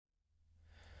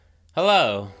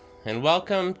Hello, and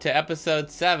welcome to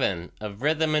episode 7 of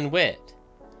Rhythm and Wit,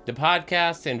 the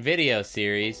podcast and video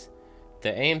series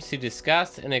that aims to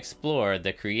discuss and explore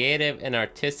the creative and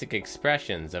artistic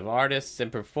expressions of artists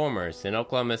and performers in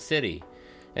Oklahoma City,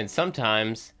 and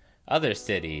sometimes other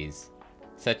cities,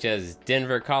 such as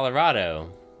Denver,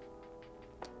 Colorado.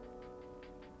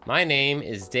 My name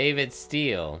is David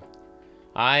Steele.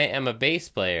 I am a bass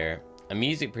player, a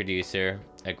music producer,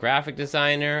 a graphic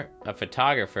designer, a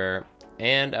photographer,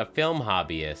 and a film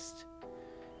hobbyist.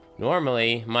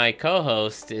 Normally, my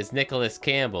co-host is Nicholas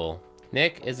Campbell.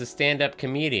 Nick is a stand-up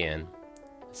comedian,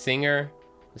 singer,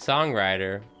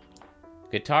 songwriter,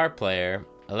 guitar player,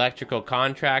 electrical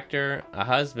contractor, a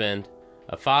husband,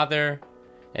 a father,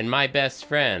 and my best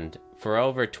friend for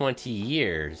over 20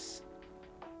 years.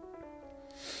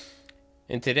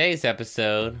 In today's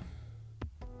episode,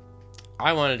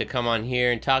 I wanted to come on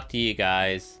here and talk to you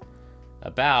guys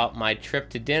about my trip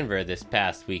to Denver this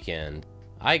past weekend.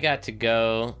 I got to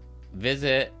go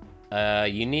visit a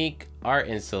unique art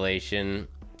installation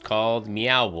called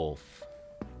MEOW.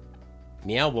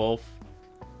 MEOW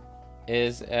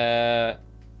is a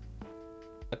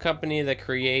company that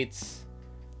creates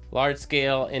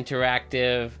large-scale,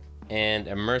 interactive, and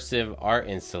immersive art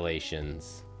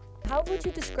installations. How would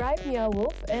you describe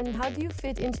MEOW and how do you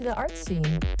fit into the art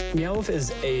scene? MEOW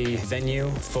is a venue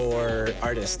for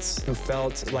artists who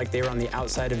felt like they were on the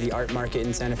outside of the art market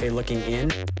in Santa Fe looking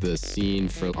in. The scene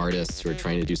for artists who are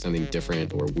trying to do something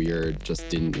different or weird just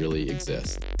didn't really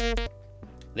exist.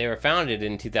 They were founded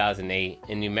in 2008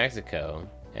 in New Mexico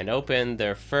and opened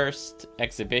their first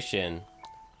exhibition,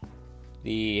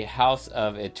 the House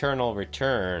of Eternal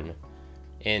Return,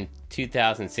 in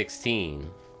 2016.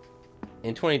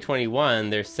 In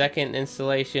 2021, their second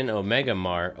installation, Omega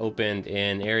Mart, opened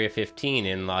in Area 15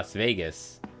 in Las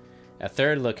Vegas. A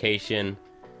third location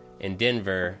in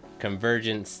Denver,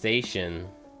 Convergence Station,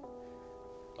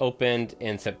 opened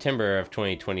in September of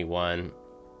 2021.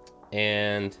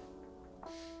 And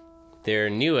their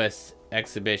newest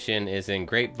exhibition is in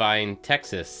Grapevine,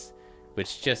 Texas,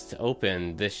 which just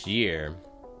opened this year.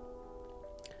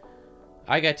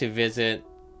 I got to visit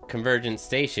Convergence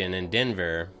Station in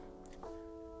Denver.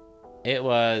 It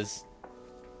was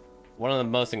one of the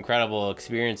most incredible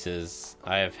experiences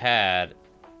I have had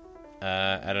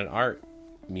at an art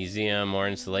museum or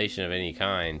installation of any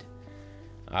kind.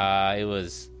 It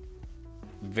was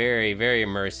very, very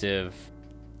immersive.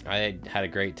 I had a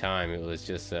great time. It was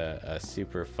just a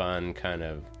super fun, kind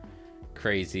of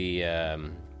crazy,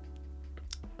 kind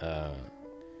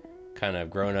of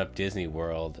grown-up Disney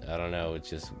World. I don't know, it's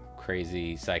just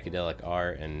crazy psychedelic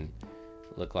art and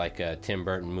looked like a Tim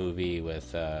Burton movie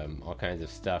with all kinds of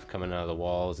stuff coming out of the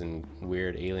walls and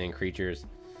weird alien creatures.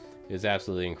 It was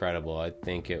absolutely incredible. I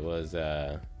think it was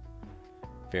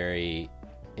very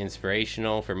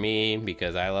inspirational for me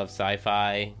because I love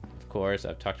sci-fi, of course.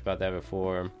 I've talked about that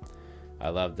before. I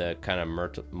love the kind of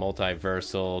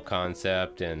multiversal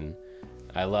concept, and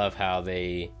I love how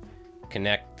they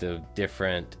connect the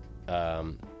different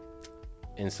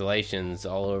installations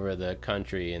all over the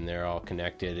country, and they're all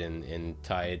connected and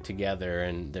tied together,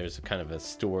 and there's a kind of a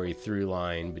story through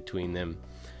line between them.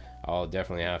 I'll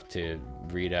definitely have to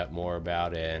read up more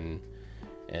about it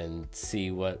and see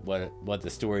what the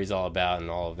story's all about and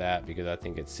all of that, because I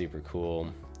think it's super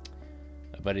cool.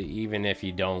 But even if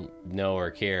you don't know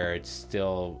or care, it's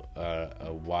still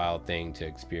a wild thing to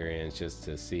experience, just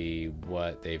to see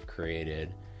what they've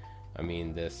created. I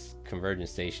mean, this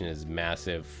Convergence Station is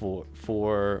massive,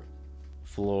 four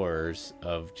floors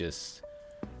of just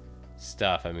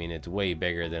stuff. I mean, it's way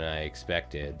bigger than I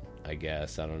expected, I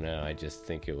guess. I don't know. I just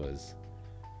think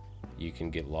you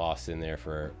can get lost in there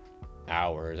for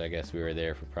hours. I guess we were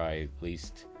there for probably at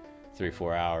least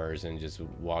 3-4 hours and just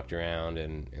walked around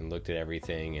and looked at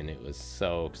everything, and it was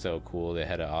so cool. They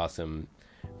had an awesome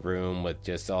room with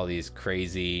just all these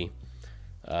crazy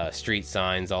street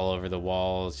signs all over the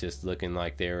walls, just looking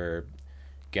like they were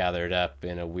gathered up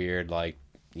in a weird,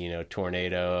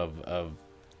 tornado of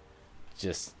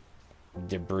just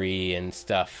debris and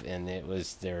stuff, and it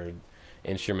was their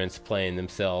instruments playing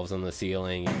themselves on the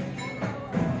ceiling.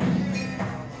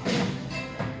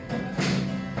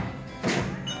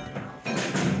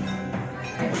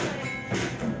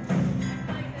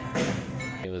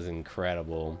 It was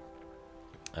incredible.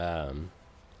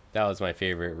 That was my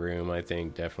favorite room, I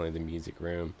think, definitely the music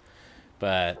room.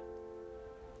 But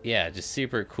yeah, just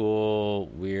super cool,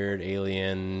 weird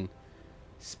alien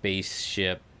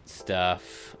spaceship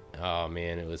stuff. Oh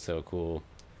man, it was so cool.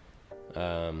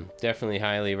 Definitely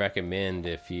highly recommend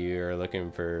if you're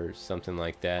looking for something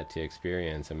like that to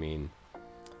experience. I mean,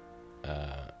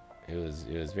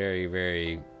 it was very,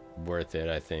 very worth it.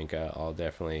 I think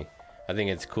I think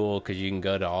it's cool because you can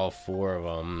go to all 4 of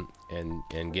them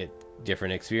and get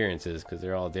different experiences, because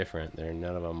they're all different. None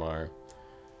of them are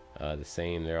the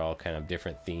same. They're all kind of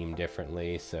different themed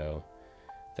differently, so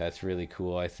that's really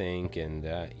cool, I think. And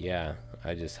yeah,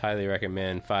 I just highly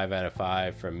recommend. 5 out of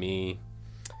 5 from me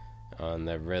on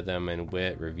the Rhythm and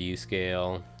Wit review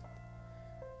scale.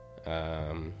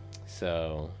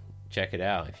 So check it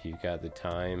out if you've got the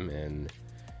time, and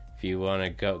if you want to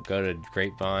go to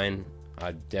Grapevine,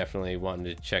 I definitely wanting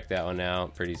to check that one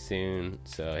out pretty soon,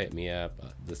 so hit me up.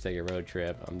 Let's take a road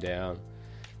trip. I'm down.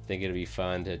 I think it'll be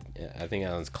fun I think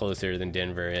that one's closer than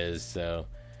Denver is, so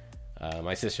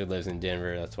my sister lives in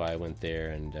Denver, that's why I went there,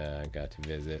 and got to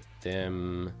visit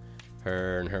them,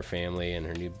 her and her family, and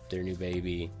their new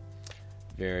baby.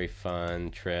 Very fun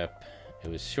trip. It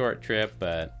was a short trip,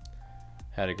 but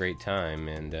had a great time.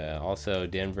 And also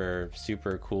Denver,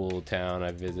 super cool town.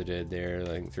 I've visited there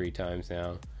like 3 times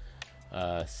now.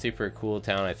 Super cool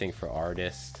town, I think, for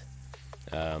artists.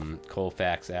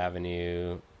 Colfax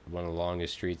Avenue, one of the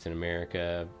longest streets in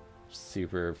America.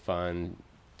 Super fun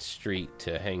street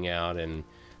to hang out and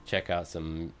check out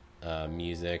some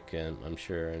music, and I'm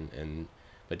sure,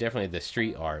 but definitely the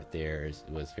street art there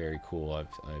was very cool. I've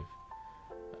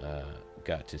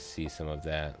got to see some of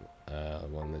that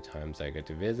one of the times I got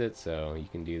to visit, so you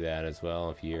can do that as well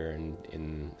if you're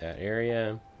in that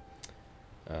area.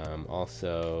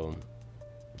 Also,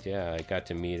 yeah, I got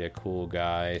to meet a cool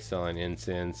guy selling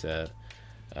incense at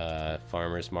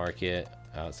farmer's market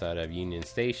outside of Union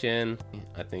Station.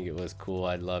 I think it was cool.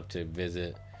 I'd love to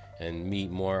visit and meet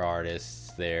more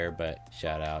artists there, but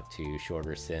shout out to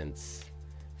Shorter Sense.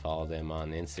 Follow them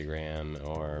on Instagram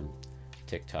or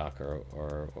TikTok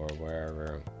or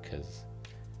wherever, because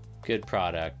good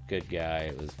product, good guy.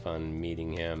 It was fun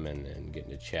meeting him and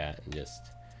getting to chat, and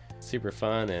just super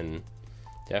fun. And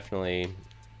definitely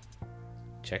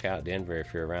check out Denver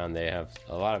if you're around. They have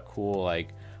a lot of cool like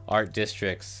art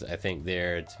districts, I think.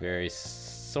 There it's very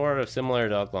sort of similar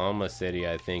to Oklahoma City,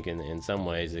 I think, in some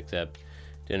ways, except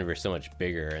Denver's so much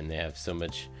bigger and they have so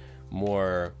much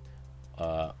more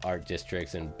art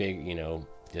districts and big,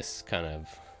 just kind of,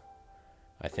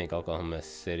 I think Oklahoma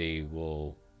City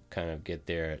will kind of get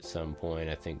there at some point.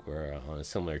 I think we're on a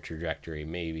similar trajectory,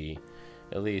 maybe,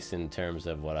 at least in terms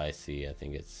of what I see. I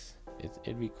think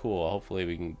it'd be cool. Hopefully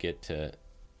we can get to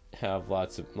have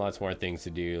lots more things to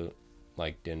do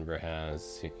like Denver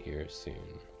has here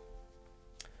soon.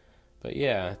 But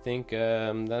yeah, I think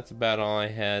that's about all I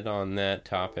had on that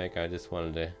topic. I just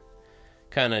wanted to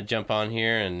kind of jump on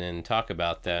here and then talk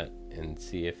about that and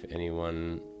see if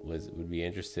anyone would be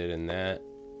interested in that.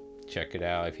 Check it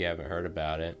out if you haven't heard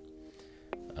about it.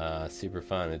 Super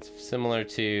fun. It's similar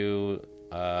to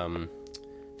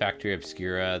Factory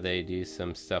Obscura. They do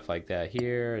some stuff like that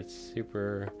here. It's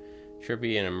super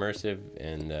trippy and immersive,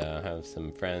 and have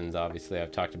some friends. Obviously,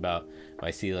 I've talked about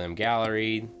Mycelium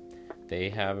Gallery. They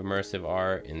have immersive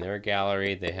art in their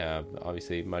gallery. They have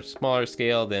obviously much smaller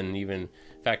scale than even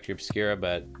Factory Obscura,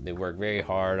 but they work very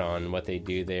hard on what they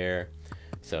do there.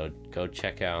 So go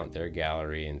check out their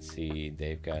gallery and see.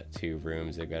 They've got 2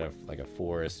 rooms. They've got a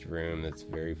forest room that's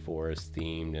very forest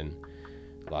themed and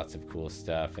lots of cool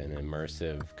stuff and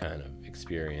immersive kind of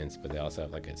experience. But they also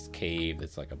have like a cave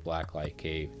that's like a blacklight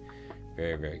cave.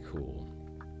 Very, very cool.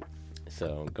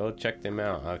 So go check them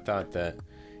out. I thought that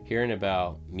hearing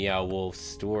about Meow Wolf's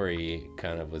story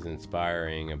kind of was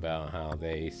inspiring, about how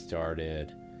they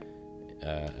started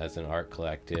as an art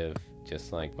collective,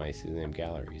 just like Mycelium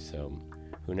Gallery. So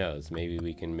who knows? Maybe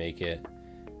we can make it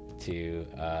to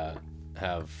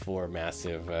have 4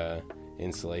 massive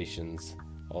installations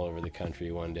all over the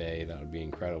country one day. That would be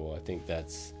incredible. I think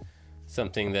that's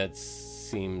something that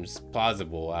seems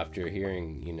plausible after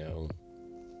hearing,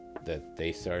 that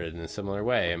they started in a similar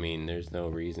way. I mean, there's no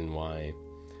reason why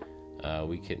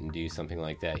we couldn't do something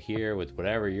like that here with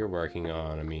whatever you're working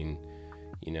on. I mean,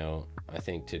 I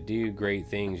think to do great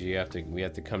things, we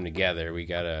have to come together. We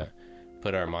gotta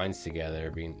put our minds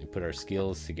together, put our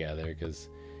skills together, because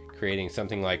creating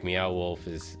something like Meow Wolf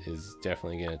is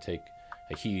definitely going to take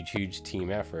a huge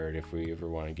team effort if we ever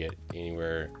want to get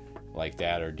anywhere like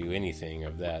that or do anything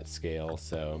of that scale.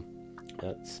 So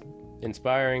that's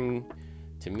inspiring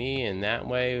to me in that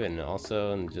way, and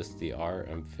also in just the art.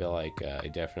 I feel like I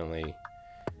definitely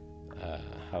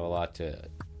have a lot to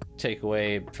take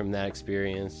away from that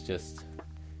experience, just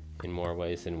in more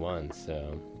ways than one.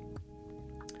 So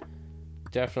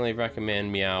definitely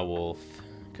recommend Meow Wolf,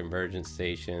 Convergence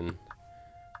Station,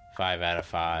 5 out of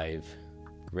 5,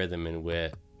 Rhythm and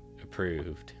Wit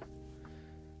approved.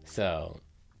 So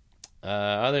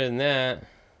other than that,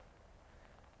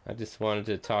 I just wanted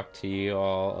to talk to you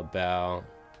all about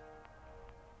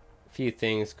a few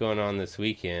things going on this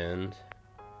weekend.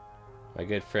 My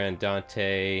good friend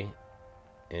Dante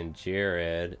and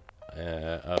Jared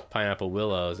of Pineapple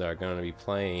Willows are going to be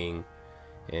playing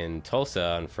in Tulsa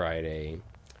on Friday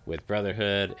with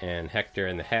Brotherhood and Hector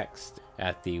and the Hex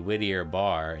at the Whittier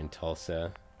Bar in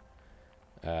Tulsa.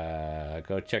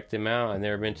 Go check them out. I've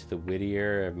never been to the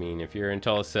Whittier. I mean, if you're in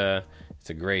Tulsa, it's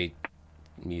a great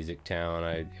music town.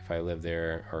 If I lived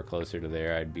there or closer to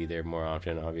there, I'd be there more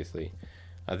often, obviously.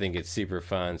 I think it's super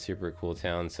fun, super cool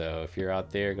town. So if you're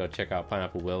out there, go check out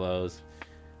Pineapple Willows.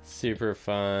 Super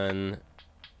fun.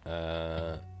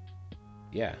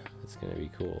 Yeah, it's gonna be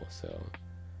cool. So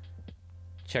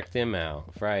check them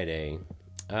out. Friday.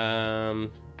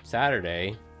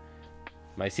 Saturday,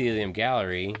 Mycelium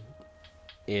Gallery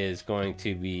is going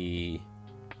to be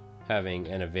having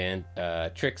an event,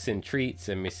 Tricks and Treats,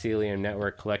 a Mycelium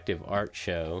Network collective art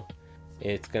show.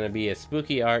 It's going to be a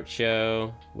spooky art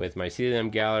show with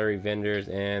Mycelium Gallery vendors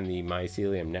and the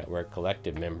Mycelium Network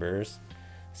collective members.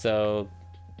 So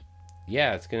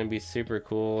yeah, it's going to be super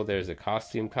cool. There's a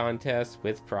costume contest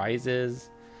with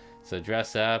prizes, so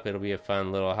dress up. It'll be a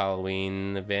fun little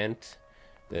Halloween event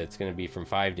that's going to be from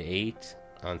 5 to 8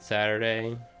 on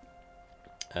Saturday.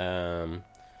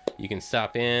 You can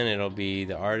stop in. It'll be,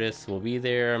 the artists will be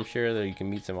there. I'm sure that you can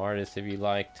meet some artists if you'd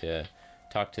like to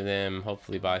talk to them,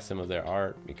 hopefully buy some of their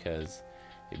art, because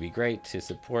it'd be great to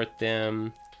support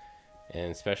them.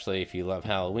 And especially if you love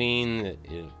Halloween,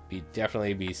 it'll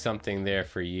definitely be something there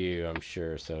for you, I'm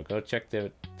sure. So go check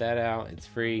that out. It's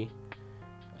free.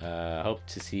 Hope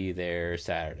to see you there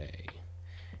Saturday.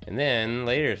 And then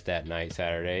later that night,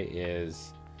 Saturday,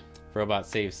 is Robot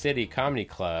Save City Comedy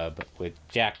Club with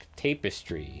Jack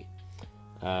Tapestry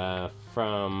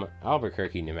from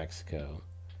Albuquerque, New Mexico.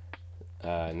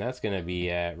 And that's going to be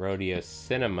at Rodeo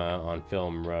Cinema on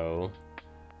Film Row.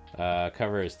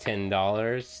 Cover is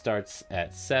 $10, starts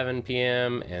at 7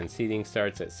 p.m. and seating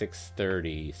starts at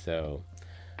 6:30. So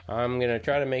I'm going to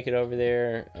try to make it over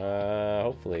there,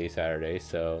 hopefully Saturday.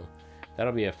 So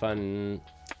that'll be a fun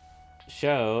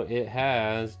show. It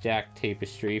has Jack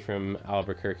Tapestry from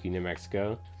Albuquerque, New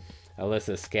Mexico,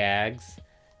 Alyssa Skaggs,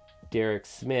 Derek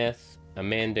Smith,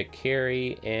 Amanda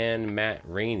Carey, and Matt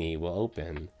Rainey will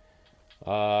open.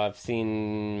 I've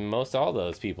seen most all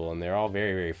those people, and they're all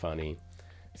very, very funny.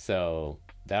 So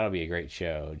that'll be a great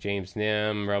show. James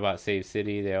Nim, Robot Save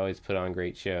City, they always put on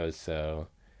great shows. So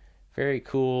very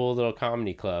cool little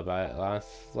comedy club.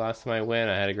 Last time I went,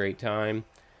 I had a great time.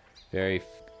 Very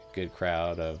good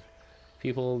crowd of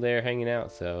people there hanging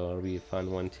out, so it'll be a fun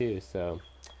one too. So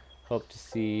hope to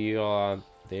see you all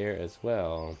there as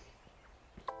well.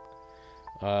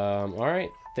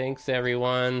 Alright, thanks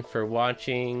everyone for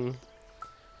watching.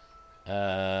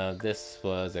 This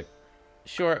was a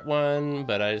short one,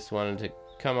 but I just wanted to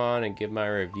come on and give my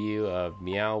review of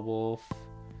Meow Wolf.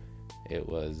 It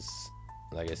was,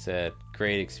 like I said,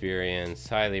 great experience.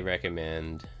 Highly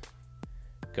recommend.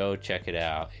 Go check it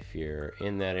out if you're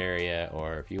in that area,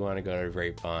 or if you want to go to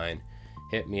Grapevine,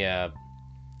 hit me up,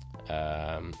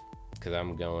 because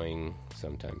I'm going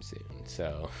sometime soon.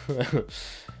 So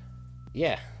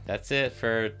yeah, that's it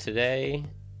for today.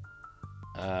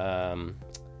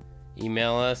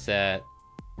 Email us at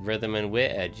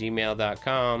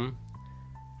rhythmandwit@gmail.com,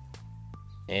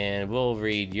 and we'll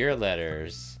read your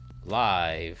letters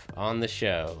live on the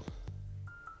show.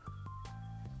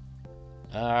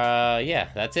 Yeah,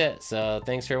 that's it. So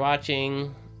thanks for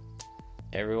watching.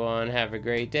 Everyone have a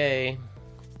great day.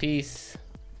 Peace.